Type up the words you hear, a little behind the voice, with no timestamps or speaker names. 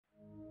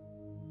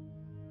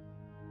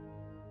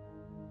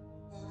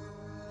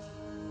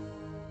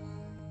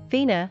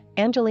Athena,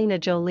 Angelina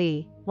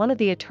Jolie, one of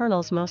the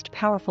Eternals' most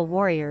powerful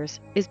warriors,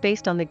 is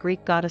based on the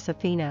Greek goddess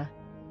Athena.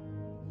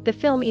 The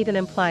film even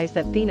implies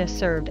that Venus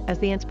served as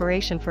the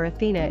inspiration for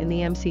Athena in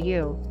the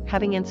MCU,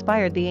 having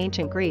inspired the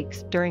ancient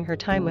Greeks during her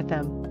time with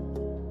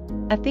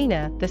them.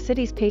 Athena, the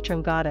city's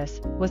patron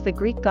goddess, was the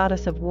Greek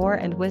goddess of war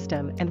and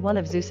wisdom and one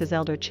of Zeus's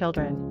elder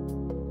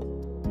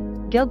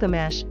children.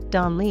 Gilgamesh,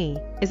 Don Lee,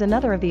 is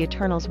another of the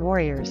Eternals'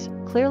 warriors,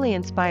 clearly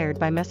inspired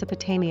by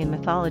Mesopotamian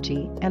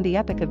mythology and the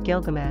Epic of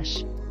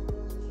Gilgamesh.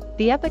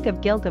 The Epic of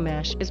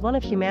Gilgamesh is one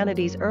of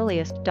humanity's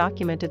earliest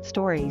documented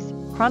stories,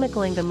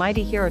 chronicling the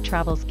mighty hero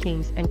travels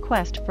kings and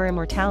quest for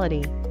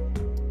immortality.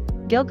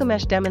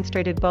 Gilgamesh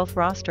demonstrated both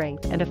raw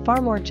strength and a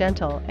far more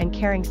gentle and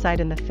caring side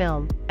in the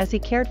film, as he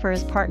cared for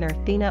his partner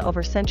Athena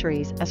over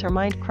centuries as her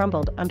mind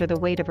crumbled under the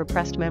weight of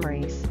repressed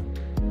memories.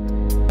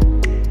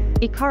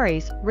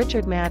 Ikaris,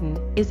 Richard Madden,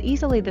 is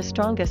easily the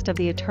strongest of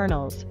the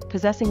Eternals,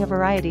 possessing a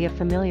variety of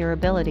familiar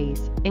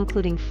abilities,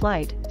 including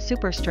flight,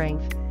 super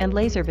strength, and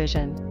laser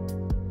vision.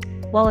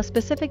 While a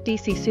specific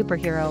DC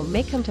superhero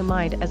may come to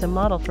mind as a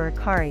model for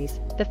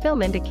Ikaris, the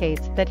film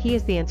indicates that he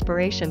is the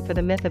inspiration for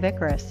the myth of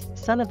Icarus,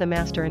 son of the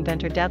master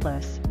inventor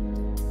Daedalus.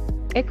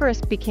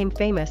 Icarus became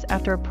famous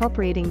after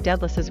appropriating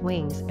Daedalus's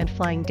wings and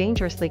flying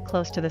dangerously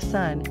close to the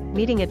sun,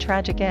 meeting a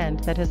tragic end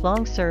that has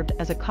long served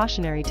as a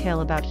cautionary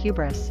tale about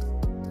hubris.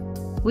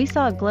 We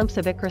saw a glimpse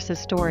of Icarus's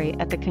story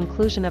at the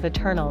conclusion of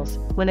Eternals,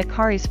 when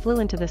Ikaris flew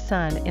into the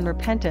sun in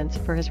repentance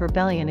for his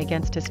rebellion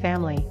against his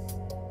family.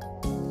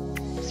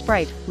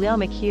 Sprite, Leo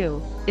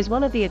McHugh, is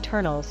one of the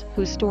Eternals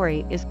whose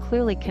story is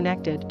clearly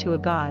connected to a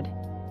god.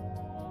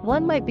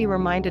 One might be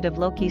reminded of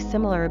Loki's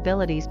similar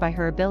abilities by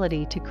her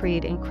ability to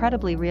create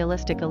incredibly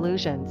realistic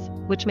illusions,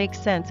 which makes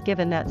sense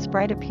given that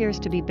Sprite appears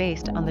to be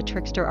based on the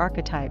trickster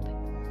archetype.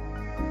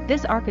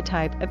 This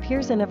archetype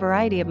appears in a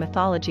variety of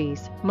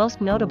mythologies, most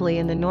notably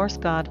in the Norse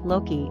god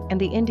Loki and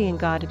the Indian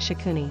god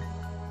Shakuni.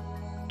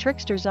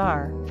 Tricksters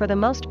are, for the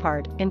most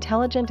part,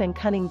 intelligent and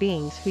cunning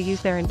beings who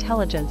use their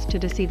intelligence to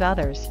deceive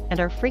others and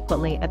are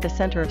frequently at the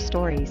center of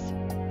stories.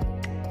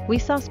 We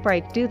saw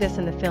Sprite do this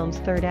in the film's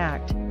third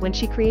act, when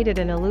she created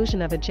an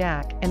illusion of a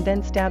jack and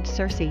then stabbed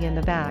Circe in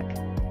the back.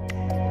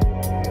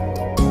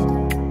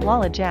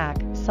 While a jack,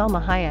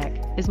 Salma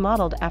Hayek, is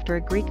modeled after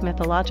a Greek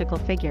mythological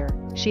figure,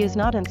 she is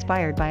not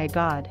inspired by a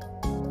god.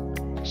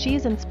 She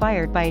is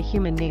inspired by a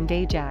human named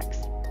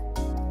Ajax.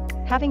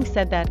 Having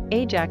said that,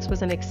 Ajax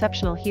was an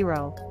exceptional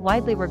hero,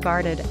 widely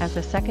regarded as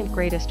the second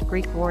greatest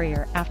Greek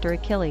warrior after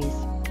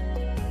Achilles.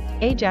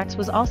 Ajax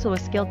was also a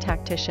skilled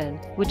tactician,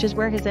 which is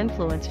where his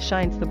influence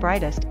shines the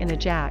brightest in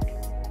Ajax.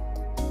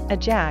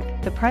 Ajax,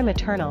 the Prime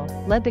Eternal,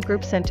 led the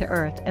group sent to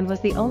Earth and was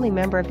the only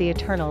member of the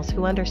Eternals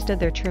who understood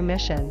their true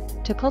mission,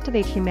 to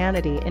cultivate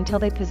humanity until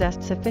they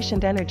possessed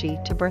sufficient energy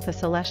to birth a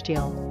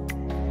Celestial.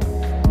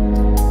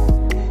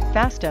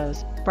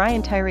 Phastos,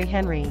 Brian Tyree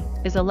Henry,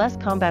 is a less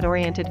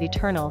combat-oriented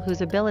Eternal whose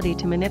ability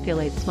to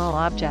manipulate small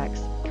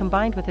objects,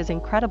 combined with his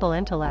incredible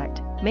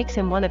intellect, makes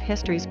him one of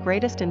history's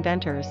greatest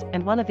inventors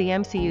and one of the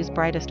MCU's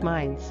brightest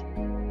minds.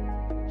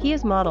 He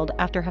is modeled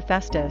after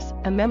Hephaestus,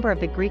 a member of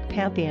the Greek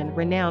pantheon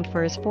renowned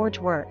for his forge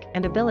work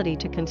and ability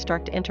to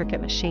construct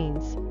intricate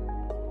machines.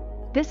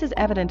 This is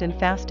evident in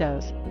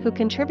Phastos, who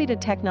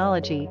contributed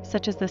technology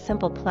such as the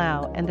simple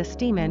plow and the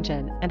steam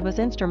engine and was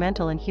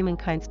instrumental in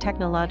humankind's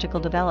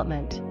technological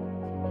development.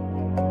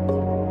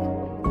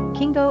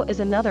 Kingo is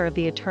another of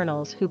the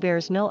Eternals who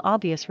bears no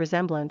obvious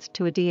resemblance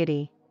to a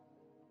deity.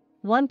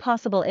 One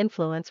possible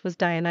influence was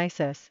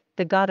Dionysus,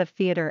 the god of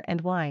theater and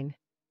wine.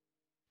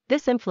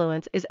 This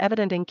influence is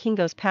evident in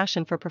Kingo's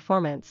passion for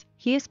performance.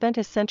 He has spent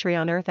his century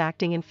on Earth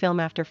acting in film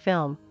after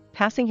film,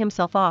 passing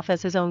himself off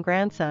as his own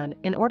grandson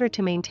in order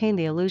to maintain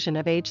the illusion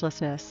of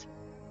agelessness.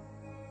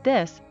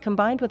 This,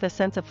 combined with a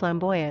sense of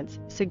flamboyance,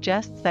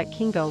 suggests that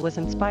Kingo was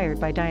inspired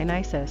by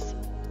Dionysus.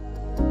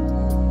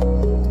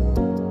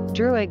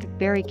 Druig,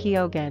 Barry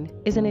Keoghan,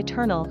 is an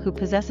Eternal who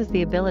possesses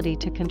the ability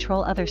to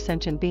control other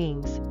sentient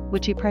beings,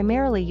 which he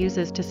primarily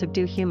uses to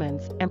subdue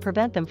humans and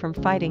prevent them from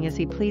fighting as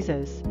he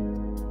pleases.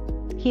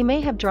 He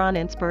may have drawn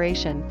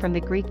inspiration from the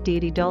Greek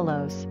deity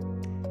Dolos.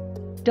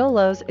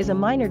 Dolos is a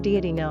minor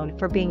deity known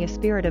for being a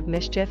spirit of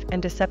mischief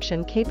and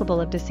deception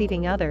capable of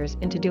deceiving others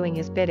into doing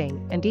his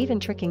bidding and even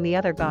tricking the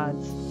other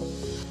gods.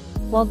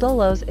 While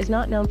Dolos is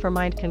not known for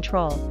mind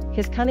control,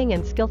 his cunning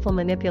and skillful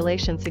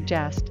manipulation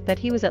suggest that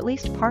he was at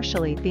least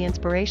partially the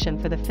inspiration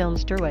for the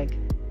film's Druig.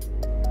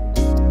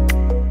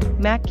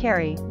 Mac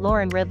Carey,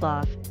 Lauren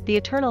Ridloff, the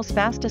Eternals'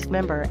 fastest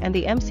member and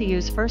the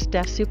MCU's first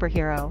deaf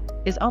superhero,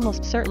 is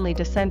almost certainly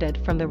descended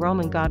from the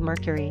Roman god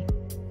Mercury.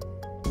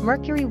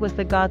 Mercury was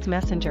the god's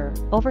messenger,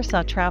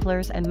 oversaw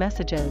travelers and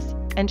messages,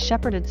 and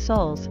shepherded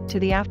souls to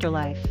the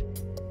afterlife.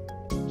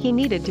 He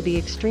needed to be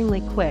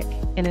extremely quick,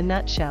 in a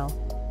nutshell.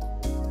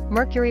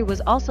 Mercury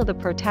was also the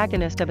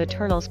protagonist of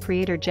Eternals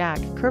creator Jack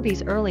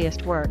Kirby's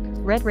earliest work,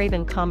 Red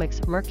Raven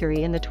Comics'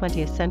 Mercury in the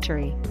 20th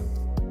Century.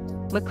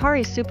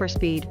 Makkari's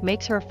superspeed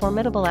makes her a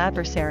formidable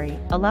adversary,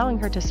 allowing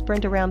her to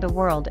sprint around the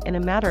world in a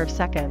matter of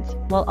seconds,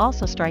 while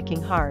also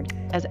striking hard,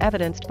 as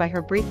evidenced by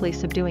her briefly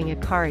subduing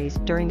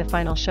Ikaris during the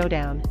final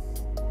showdown.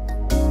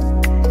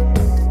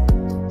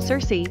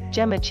 Circe,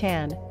 Gemma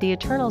Chan, the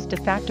Eternals' de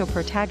facto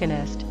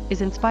protagonist,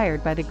 is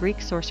inspired by the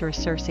Greek sorceress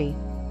Circe.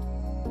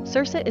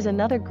 Circe is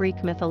another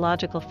Greek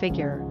mythological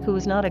figure who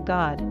is not a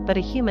god but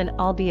a human,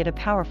 albeit a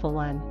powerful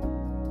one.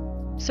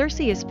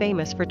 Circe is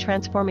famous for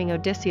transforming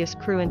Odysseus'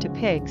 crew into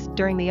pigs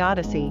during the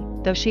Odyssey,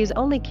 though she is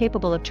only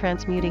capable of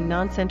transmuting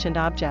non-sentient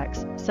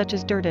objects, such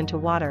as dirt, into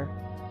water.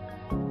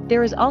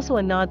 There is also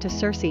a nod to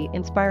Circe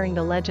inspiring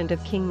the legend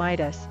of King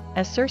Midas,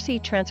 as Circe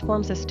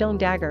transforms a stone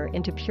dagger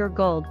into pure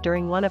gold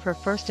during one of her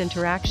first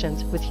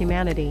interactions with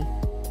humanity.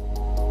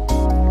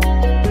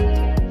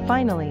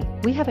 Finally,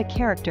 we have a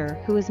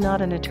character who is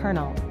not an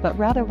Eternal, but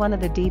rather one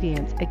of the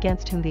deviants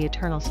against whom the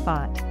Eternals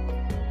fought.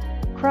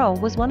 Kro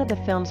was one of the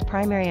film's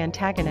primary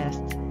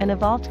antagonists, an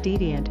evolved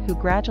deviant who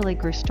gradually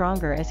grew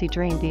stronger as he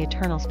drained the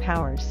Eternals'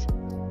 powers.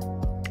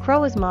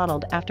 Kro is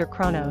modeled after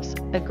Kronos,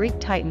 a Greek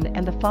titan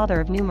and the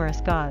father of numerous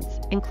gods,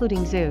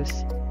 including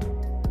Zeus.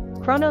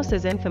 Kronos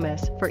is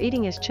infamous for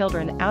eating his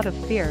children out of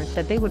fear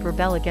that they would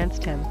rebel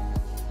against him.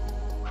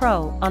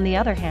 Kro, on the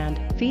other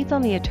hand, feeds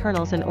on the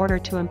Eternals in order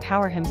to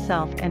empower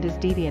himself and his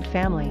deviant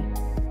family.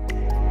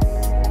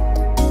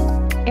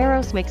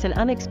 Eros makes an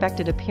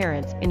unexpected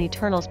appearance in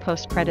Eternals'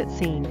 post-credit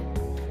scene.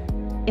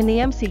 In the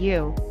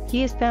MCU,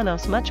 he is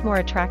Thanos' much more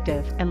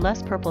attractive and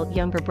less purple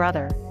younger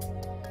brother.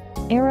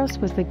 Eros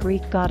was the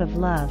Greek god of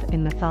love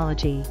in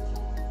mythology.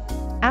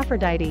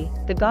 Aphrodite,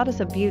 the goddess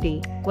of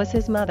beauty, was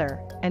his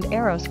mother, and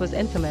Eros was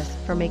infamous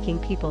for making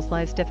people's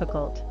lives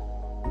difficult.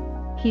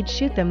 He'd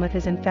shoot them with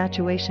his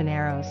infatuation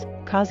arrows,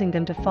 causing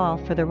them to fall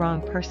for the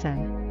wrong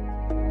person.